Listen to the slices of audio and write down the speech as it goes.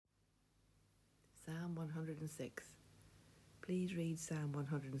Psalm 106. Please read Psalm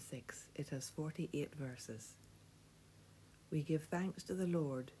 106. It has 48 verses. We give thanks to the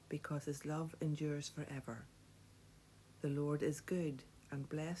Lord because his love endures forever. The Lord is good, and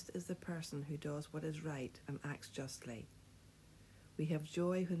blessed is the person who does what is right and acts justly. We have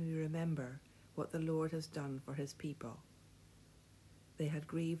joy when we remember what the Lord has done for his people. They had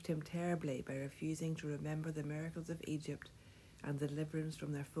grieved him terribly by refusing to remember the miracles of Egypt and the deliverance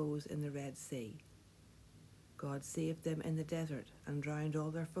from their foes in the Red Sea. God saved them in the desert and drowned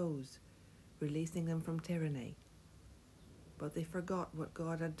all their foes, releasing them from tyranny. But they forgot what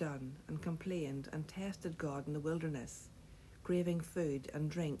God had done and complained and tested God in the wilderness, craving food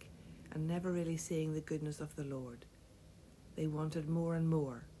and drink and never really seeing the goodness of the Lord. They wanted more and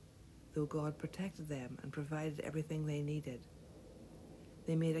more, though God protected them and provided everything they needed.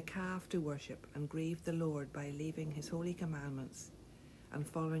 They made a calf to worship and grieved the Lord by leaving his holy commandments and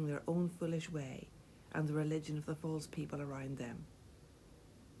following their own foolish way and the religion of the false people around them.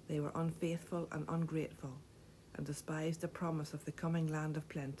 They were unfaithful and ungrateful and despised the promise of the coming land of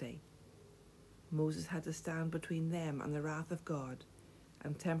plenty. Moses had to stand between them and the wrath of God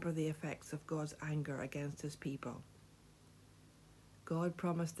and temper the effects of God's anger against his people. God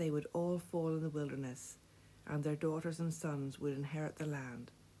promised they would all fall in the wilderness and their daughters and sons would inherit the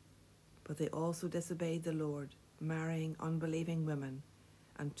land. But they also disobeyed the Lord, marrying unbelieving women,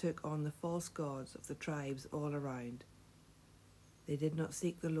 and took on the false gods of the tribes all around. They did not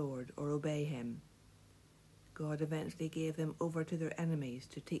seek the Lord or obey him. God eventually gave them over to their enemies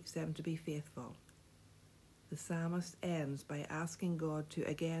to teach them to be faithful. The psalmist ends by asking God to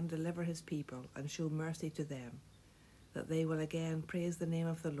again deliver his people and show mercy to them, that they will again praise the name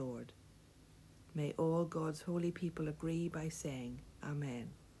of the Lord. May all God's holy people agree by saying, Amen.